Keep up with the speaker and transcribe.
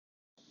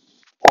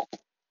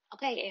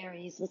Okay,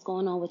 Aries, what's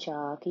going on with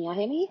y'all? Can y'all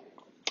hear me?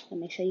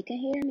 Make sure you can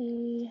hear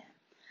me.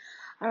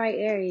 All right,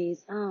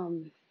 Aries.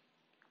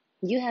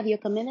 You have your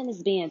commitment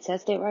is being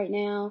tested right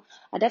now.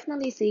 I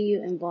definitely see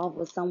you involved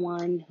with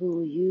someone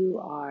who you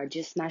are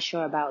just not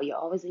sure about. You're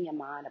always in your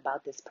mind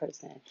about this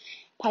person.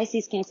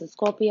 Pisces, Cancer,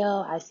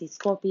 Scorpio. I see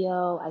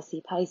Scorpio. I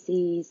see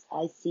Pisces.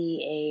 I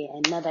see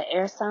another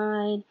air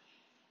sign.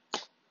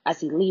 I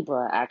see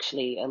Libra,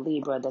 actually, a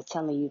Libra that's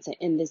telling you to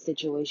end this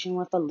situation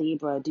with a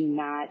Libra. Do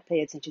not pay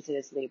attention to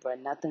this Libra.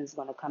 Nothing's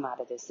going to come out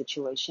of this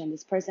situation.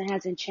 This person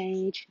hasn't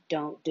changed.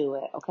 Don't do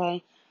it,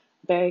 okay?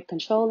 Very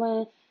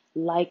controlling,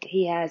 like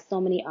he has so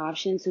many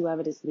options,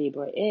 whoever this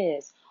Libra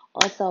is.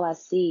 Also, I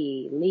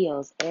see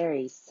Leos,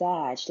 Aries,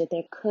 Sag, that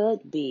there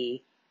could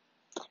be.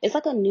 It's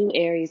like a new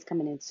Aries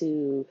coming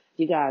into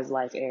you guys'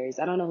 life, Aries.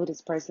 I don't know who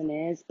this person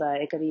is, but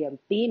it could be a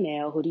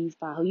female who you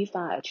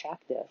find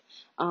attractive.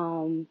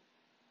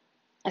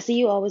 I see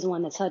you always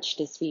want to touch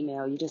this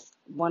female. You just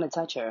want to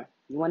touch her.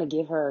 You want to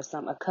give her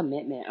a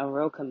commitment, a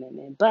real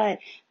commitment. But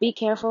be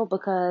careful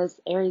because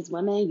Aries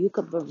women, you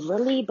could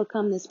really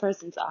become this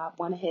person's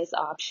one of his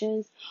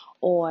options,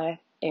 or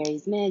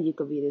Aries men, you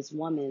could be this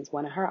woman's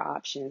one of her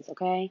options.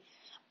 Okay.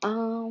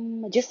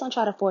 Just don't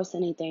try to force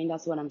anything.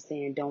 That's what I'm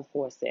saying. Don't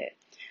force it.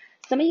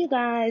 Some of you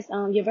guys,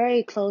 you're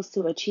very close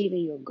to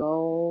achieving your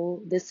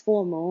goal. This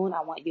full moon,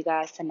 I want you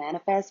guys to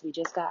manifest. We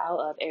just got out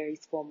of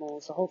Aries full moon,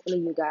 so hopefully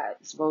you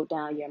guys wrote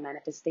down your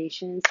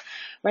manifestations.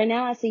 Right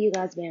now, I see you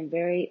guys being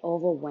very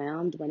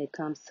overwhelmed when it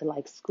comes to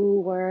like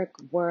schoolwork,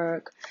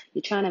 work.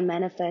 You're trying to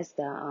manifest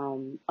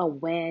a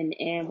win,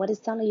 and what it's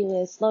telling you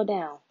is slow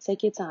down.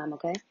 Take your time,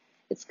 okay?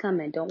 It's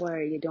coming. Don't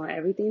worry. You're doing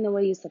everything the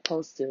way you're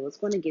supposed to. It's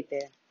going to get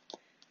there.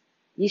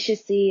 You should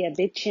see a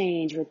big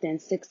change within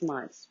 6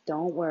 months.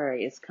 Don't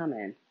worry, it's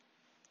coming.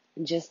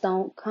 Just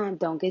don't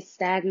get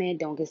stagnant,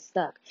 don't get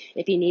stuck.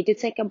 If you need to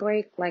take a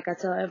break, like I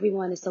tell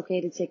everyone, it's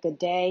okay to take a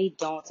day,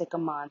 don't take a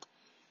month.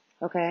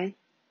 Okay?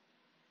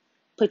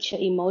 Put your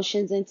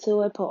emotions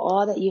into it, put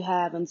all that you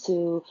have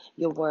into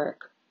your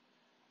work.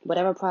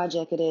 Whatever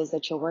project it is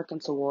that you're working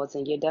towards,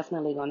 and you're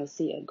definitely going to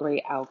see a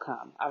great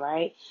outcome. All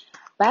right?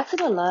 Back to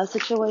the love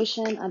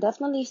situation, I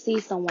definitely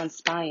see someone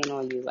spying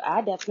on you.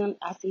 I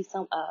see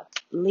some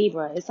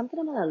Libra. It's something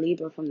about a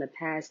Libra from the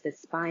past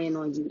that's spying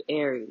on you,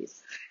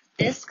 Aries.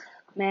 This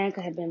man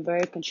could have been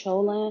very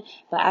controlling,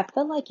 but I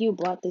feel like you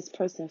brought this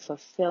person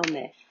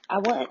fulfillment. I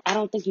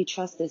don't think you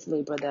trust this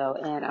Libra though,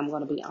 and I'm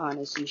going to be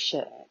honest, you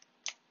shouldn't.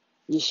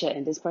 You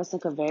shouldn't. This person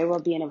could very well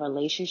be in a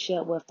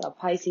relationship with a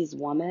Pisces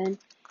woman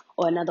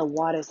or another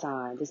water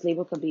sign. This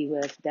Libra could be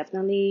with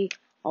definitely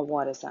a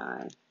water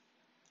sign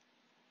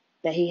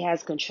that he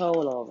has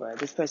control over.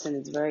 This person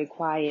is very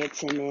quiet,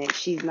 timid.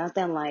 She's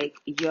nothing like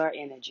your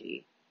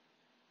energy.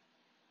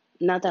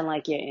 Nothing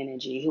like your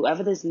energy.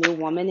 Whoever this new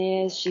woman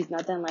is, she's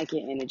nothing like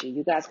your energy.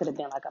 You guys could have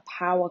been like a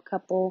power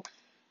couple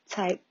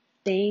type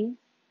thing.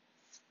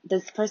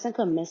 This person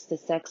could miss the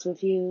sex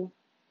with you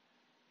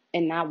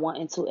and not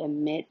wanting to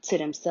admit to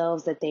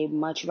themselves that they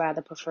much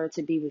rather prefer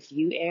to be with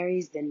you,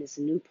 Aries, than this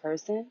new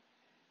person.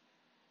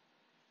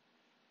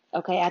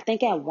 Okay, I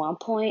think at one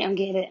point I'm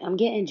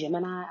getting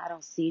Gemini. I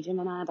don't see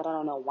Gemini, but I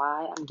don't know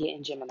why I'm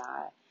getting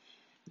Gemini.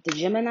 The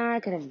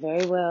Gemini could have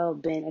very well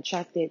been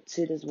attracted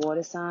to this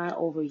water sign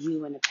over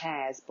you in the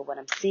past, but what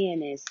I'm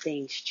seeing is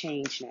things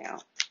change now,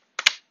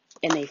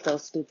 and they feel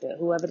stupid,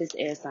 whoever this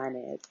air sign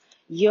is.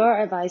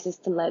 Your advice is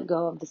to let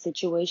go of the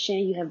situation.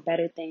 You have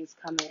better things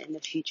coming in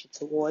the future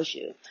towards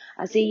you.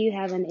 I see you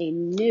having a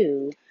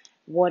new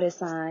water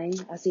sign.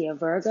 I see a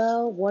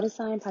Virgo, water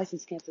sign,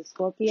 Pisces, Cancer,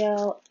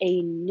 Scorpio,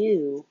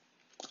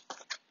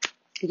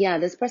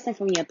 this person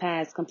from your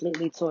past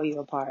completely tore you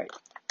apart.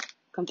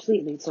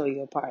 Completely tore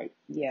you apart.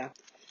 Yeah.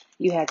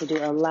 You had to do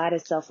a lot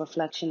of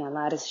self-reflection, a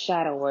lot of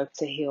shadow work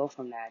to heal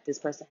from that. This person